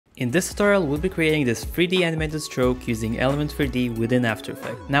In this tutorial, we'll be creating this 3D animated stroke using Element 3D within After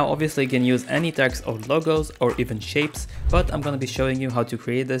Effects. Now obviously you can use any text or logos or even shapes, but I'm going to be showing you how to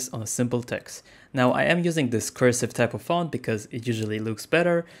create this on a simple text. Now I am using this cursive type of font because it usually looks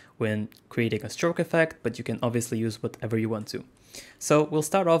better when creating a stroke effect, but you can obviously use whatever you want to. So we'll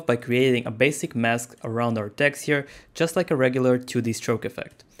start off by creating a basic mask around our text here, just like a regular 2D stroke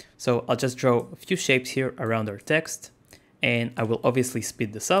effect. So I'll just draw a few shapes here around our text, and I will obviously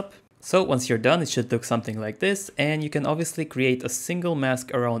speed this up. So once you're done, it should look something like this, and you can obviously create a single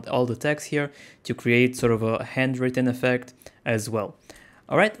mask around all the text here to create sort of a handwritten effect as well.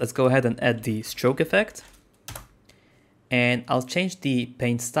 Alright, let's go ahead and add the stroke effect. And I'll change the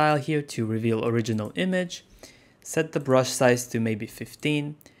paint style here to reveal original image, set the brush size to maybe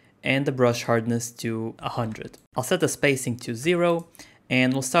 15, and the brush hardness to 100. I'll set the spacing to 0,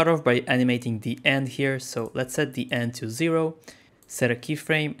 and we'll start off by animating the end here. So let's set the end to 0, set a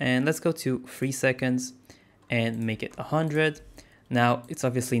keyframe, and let's go to 3 seconds and make it 100. Now it's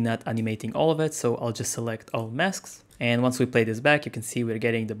obviously not animating all of it, so I'll just select all masks. And once we play this back, you can see we're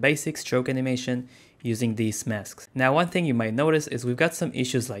getting the basic stroke animation using these masks. Now one thing you might notice is we've got some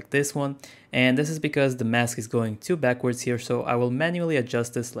issues like this one, and this is because the mask is going too backwards here, so I will manually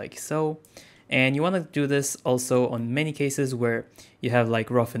adjust this like so. And you want to do this also on many cases where you have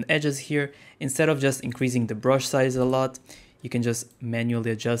like roughened edges here. Instead of just increasing the brush size a lot, you can just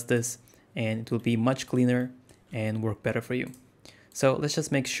manually adjust this and it will be much cleaner and work better for you. So let's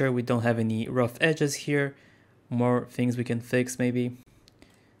just make sure we don't have any rough edges here. More things we can fix maybe.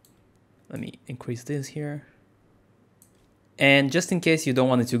 Let me increase this here. And just in case you don't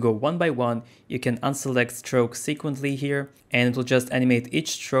want it to go one by one, you can unselect stroke sequentially here, and it will just animate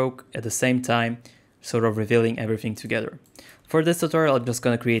each stroke at the same time, sort of revealing everything together. For this tutorial, I'm just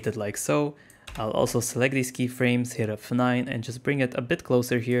going to create it like so. I'll also select these keyframes, hit F9, and just bring it a bit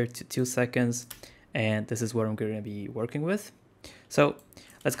closer here to 2 seconds. And this is what I'm going to be working with. So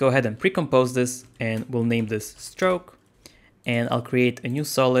let's go ahead and pre-compose this, and we'll name this stroke. And I'll create a new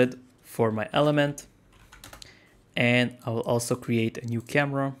solid for my element. And I will also create a new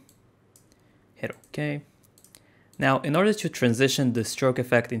camera, hit OK. Now, in order to transition the stroke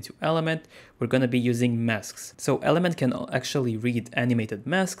effect into element, we're going to be using masks. So element can actually read animated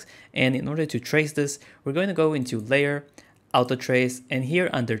masks, and in order to trace this, we're going to go into layer, auto trace, and here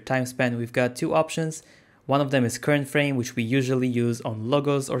under time span, we've got two options. One of them is current frame, which we usually use on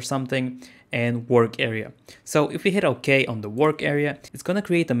logos or something, and work area. So if we hit OK on the work area, it's going to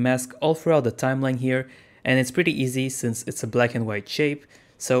create a mask all throughout the timeline here. And it's pretty easy since it's a black and white shape.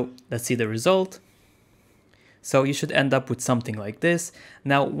 So let's see the result. So you should end up with something like this.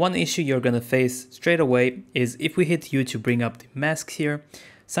 Now, one issue you're going to face straight away is if we hit U to bring up the masks here,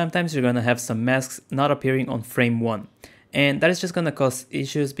 sometimes you're going to have some masks not appearing on frame 1. And that is just going to cause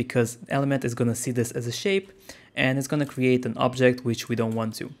issues because Element is going to see this as a shape and it's going to create an object which we don't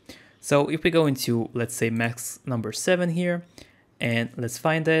want to. So if we go into, let's say, mask number 7 here, and let's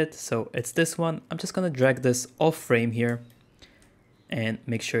find it. So it's this one. I'm just going to drag this off frame here and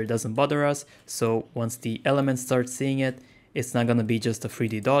make sure it doesn't bother us. So once the element starts seeing it, it's not going to be just a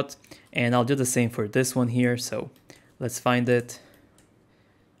 3D dot. And I'll do the same for this one here. So let's find it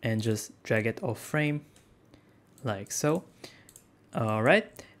and just drag it off frame like so. All right.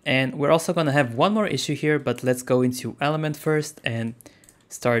 And we're also going to have one more issue here, but let's go into element first and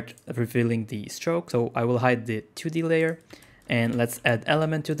start revealing the stroke. So I will hide the 2D layer. And let's add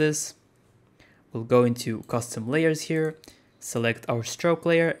element to this. We'll go into custom layers here, select our stroke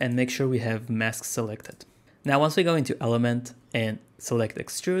layer and make sure we have mask selected. Now, once we go into element and select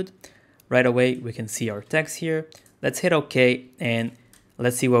extrude, right away we can see our text here. Let's hit OK and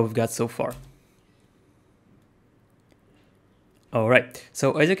let's see what we've got so far. All right,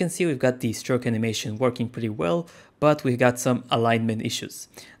 so as you can see, we've got the stroke animation working pretty well, but we've got some alignment issues.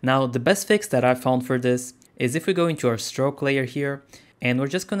 Now, the best fix that I found for this is if we go into our stroke layer here, and we're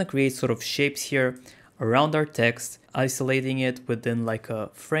just going to create sort of shapes here around our text, isolating it within like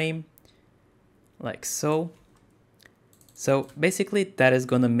a frame, like so. So basically that is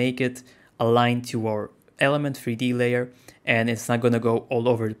going to make it align to our element 3D layer, and it's not going to go all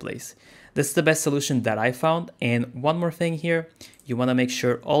over the place. This is the best solution that I found. And one more thing here, you want to make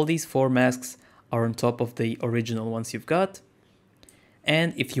sure all these 4 masks are on top of the original ones you've got.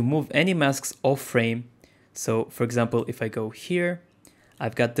 And if you move any masks off frame, so for example, if I go here,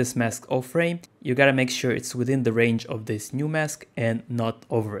 I've got this mask off frame. You got to make sure it's within the range of this new mask and not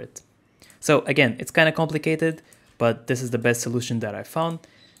over it. So again, it's kind of complicated, but this is the best solution that I found.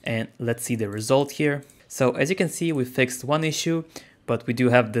 And let's see the result here. So as you can see, we fixed one issue, but we do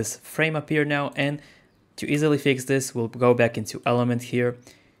have this frame appear now. And to easily fix this, we'll go back into element here,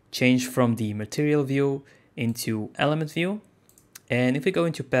 change from the material view into element view. And if we go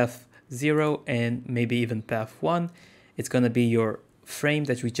into path 0 and maybe even path 1, it's going to be your frame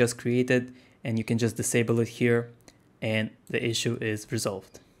that we just created, and you can just disable it here and the issue is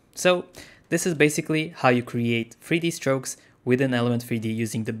resolved. So this is basically how you create 3D strokes within Element 3D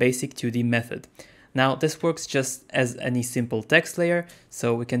using the basic 2D method. Now this works just as any simple text layer,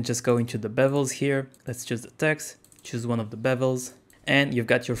 so we can just go into the bevels here. Let's choose the text, choose one of the bevels, and you've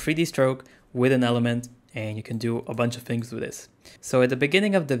got your 3D stroke with an element, and you can do a bunch of things with this. So at the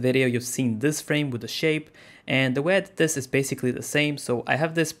beginning of the video, you've seen this frame with the shape, and the way I did this is basically the same. So I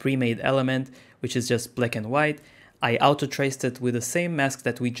have this pre-made element, which is just black and white. I auto-traced it with the same mask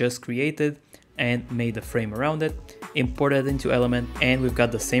that we just created and made a frame around it, imported it into element, and we've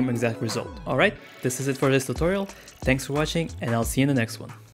got the same exact result. All right, this is it for this tutorial. Thanks for watching, and I'll see you in the next one.